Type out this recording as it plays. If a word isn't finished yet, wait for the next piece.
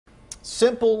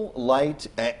Simple, light,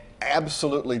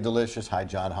 absolutely delicious. Hi,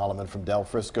 John Holloman from Del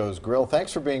Frisco's Grill.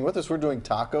 Thanks for being with us. We're doing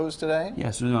tacos today.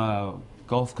 Yes, we're doing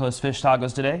Gulf Coast fish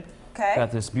tacos today. Okay.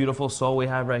 Got this beautiful sole we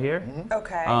have right here.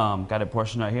 Okay. Got a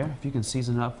portion right here. If you can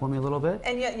season it up for me a little bit.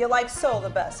 And you like sole the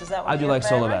best, is that what I do like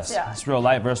sole the best. Yeah. It's real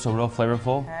light, versatile, real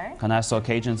flavorful. Okay. Got a nice little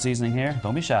Cajun seasoning here.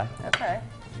 Don't be shy. Okay.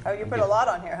 Oh, you put a lot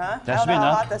on here, huh? That I should don't be know how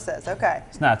enough. hot this is. Okay.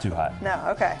 It's not too hot. No,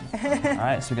 okay. All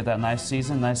right, so we get that nice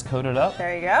season, nice coated up.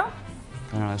 There you go.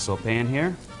 And a nice little pan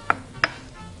here.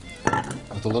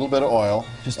 With a little bit of oil.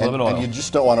 Just a little bit of oil. And you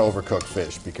just don't want to overcook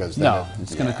fish because then No,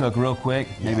 it's going to cook real quick,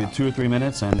 maybe 2 or 3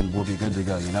 minutes, and we'll be good to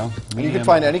go, you know? And you can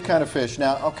find any kind of fish.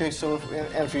 Now, okay, so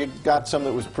if you got some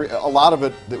that was, a lot of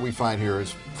it that we find here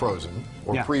is frozen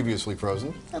or Yeah. previously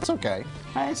frozen. That's okay.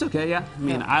 It's okay, yeah. I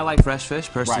mean, I like fresh fish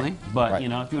personally, but right. you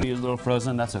know, if you want to use a little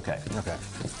frozen, that's okay. Okay.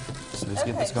 So just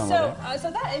get this going so, right there.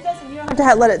 so that it doesn't. You don't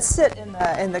have to let it sit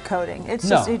in the coating. It's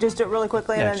just No. you just do it really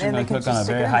quickly Yeah, and it's going then to cook on a just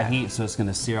stick very it in high there. heat, so it's going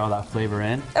to sear all that flavor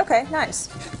in. Okay, nice.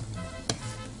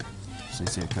 So you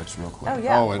see it cooks real quick. Oh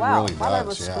yeah. Oh, it wow. really Wow, that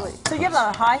does, was yeah. really- So you have it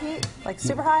on a high heat, like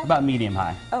super high? About medium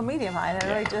high. Oh, medium high, and it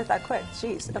really did it that quick.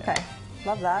 Jeez. Okay.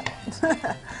 Love that.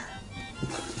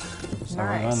 So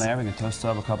we're going there. We can toast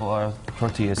up a couple of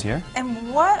tortillas here.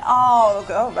 And what all?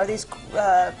 Oh, are these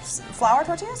flour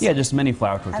tortillas? Yeah, just mini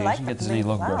flour tortillas. I like you can get the this in any mini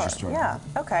local flour. grocery store. Yeah.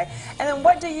 Okay. And then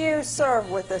what do you serve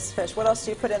with this fish? What else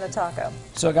do you put in the taco?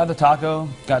 So I got the taco,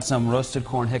 got some roasted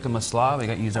corn jicama slaw. We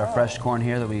got use our fresh corn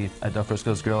here that we at Del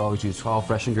Frisco's Grill always use all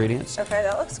fresh ingredients. Okay,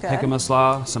 that looks good. Jicama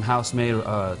slaw, some house-made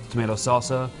tomato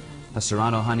salsa, a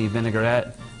serrano honey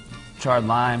vinaigrette, charred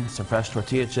lime, some fresh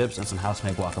tortilla chips, and some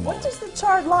house-made guacamole. What does the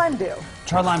charred lime do?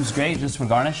 Charred lime is great just for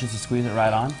garnish, just to squeeze it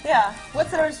right on. Yeah. What's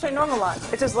the difference between normal lime?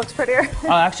 It just looks prettier.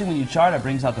 Actually, when you char it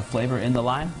brings out the flavor in the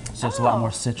lime, so it's a lot Oh.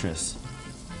 more citrus.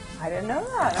 I didn't know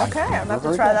that. Okay, I'm going to have to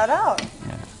Very try good. that out.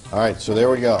 Yeah. All right, so there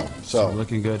we go. So So,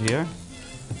 looking good here.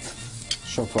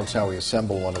 show folks how we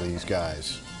assemble one of these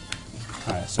guys.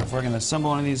 All right, so if we're going to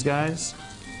assemble one of these guys,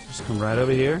 just come right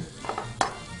over here.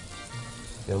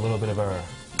 Get a little bit of our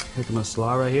jicama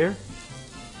slaw right here.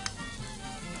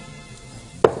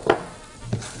 A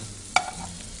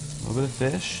little bit of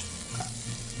fish.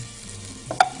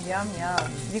 Yum,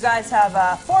 yum. You guys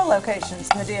have 4 locations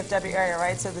in the DFW area,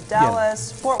 right? So the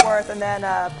Dallas, Fort Worth, and then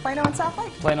Plano and South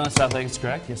Lake? Plano and South Lake is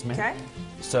correct, yes ma'am. Okay.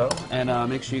 So, and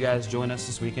make sure you guys join us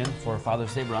this weekend for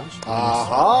Father's Day brunch. We're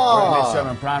Aha! going to be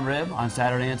serving prime rib on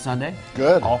Saturday and Sunday.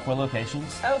 Good. All 4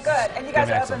 locations. Oh, good. And you guys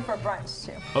Very are excellent. open for brunch,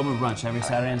 too. Open brunch every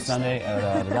Saturday and Sunday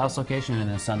at the Dallas location, and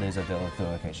then Sundays at the other 2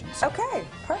 locations. Okay,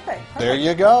 perfect. There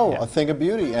you go, Yeah. a thing of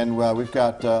beauty. And we've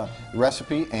got a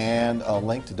recipe and a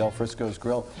link to Del Frisco's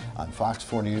Grill on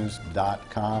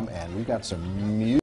fox4news.com. And we've got some music.